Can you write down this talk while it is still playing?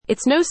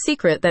It's no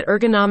secret that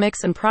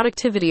ergonomics and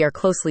productivity are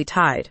closely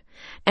tied.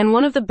 And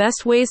one of the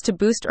best ways to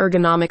boost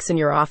ergonomics in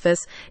your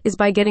office is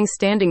by getting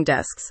standing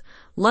desks.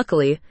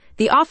 Luckily,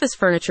 the Office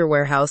Furniture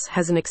Warehouse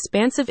has an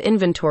expansive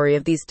inventory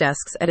of these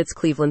desks at its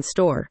Cleveland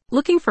store.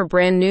 Looking for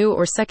brand new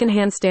or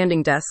secondhand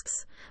standing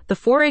desks? The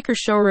 4-acre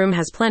showroom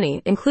has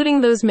plenty, including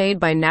those made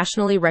by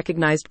nationally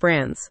recognized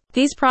brands.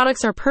 These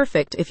products are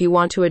perfect if you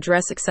want to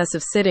address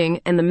excessive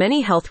sitting and the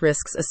many health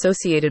risks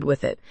associated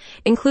with it,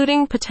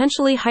 including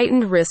potentially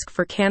heightened risk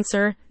for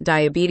cancer,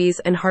 diabetes,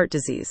 and heart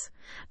disease.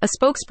 A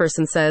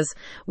spokesperson says,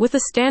 with a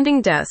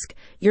standing desk,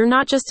 you're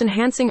not just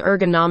enhancing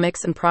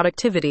ergonomics and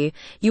productivity,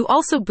 you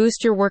also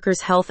boost your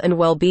workers' health and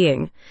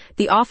well-being.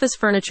 The Office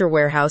Furniture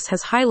Warehouse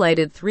has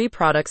highlighted 3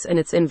 products in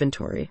its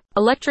inventory.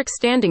 Electric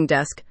standing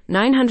desk,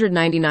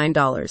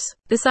 $999.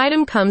 This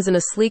item comes in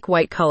a sleek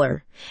white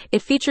color.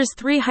 It features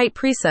 3 height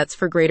presets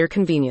for greater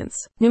convenience.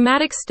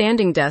 Pneumatic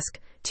standing desk,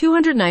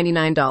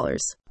 $299.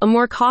 A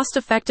more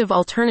cost-effective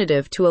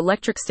alternative to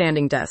electric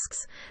standing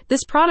desks.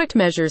 This product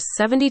measures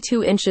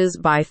 72 inches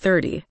by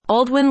 30.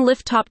 Aldwin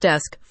lift top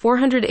desk,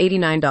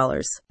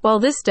 $489. While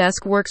this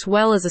desk works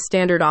well as a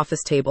standard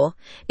office table,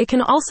 it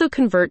can also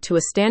convert to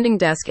a standing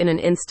desk in an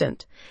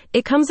instant.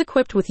 It comes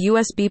equipped with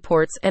USB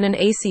ports and an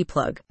AC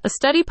plug. A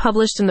study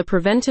published in the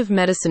Preventive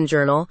Medicine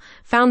Journal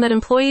found that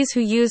employees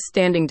who use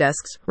standing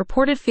desks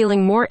reported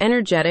feeling more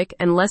energetic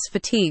and less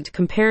fatigued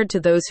compared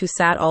to those who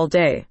sat all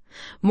day.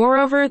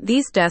 Moreover,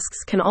 these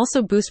desks can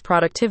also boost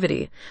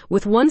productivity,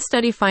 with one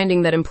study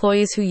finding that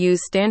employees who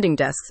use standing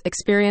desks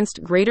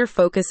experienced greater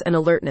focus and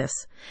alertness.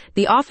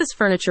 The Office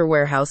Furniture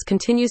Warehouse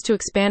continues to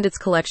expand its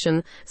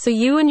collection so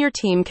you and your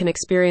team can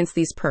experience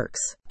these perks.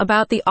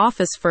 About the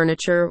Office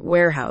Furniture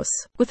Warehouse.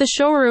 With a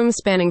showroom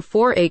spanning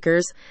 4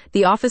 acres,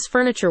 the Office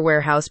Furniture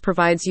Warehouse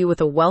provides you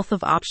with a wealth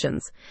of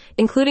options,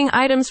 including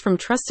items from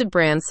trusted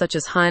brands such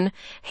as Hun,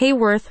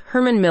 Hayworth,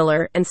 Herman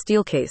Miller, and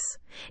Steelcase.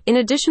 In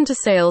addition to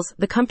sales,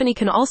 the company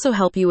can also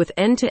help you with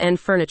end-to-end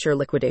furniture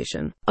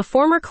liquidation. A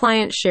former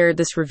client shared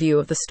this review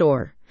of the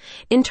store.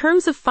 In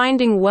terms of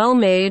finding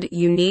well-made,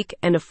 unique,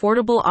 and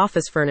affordable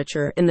office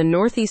furniture in the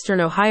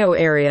northeastern Ohio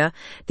area,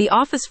 the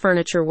Office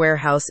Furniture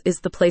Warehouse is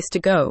the place to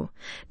go.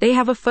 They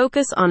have a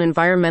focus on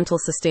environmental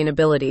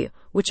sustainability,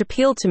 which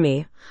appealed to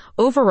me.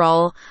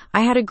 Overall,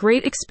 I had a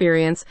great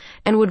experience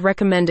and would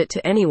recommend it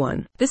to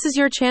anyone. This is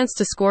your chance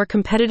to score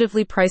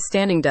competitively priced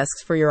standing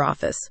desks for your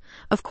office.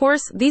 Of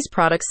course, these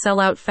products sell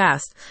out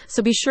fast,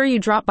 so be sure you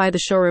drop by the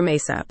showroom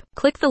ASAP.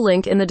 Click the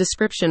link in the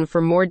description for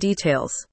more details.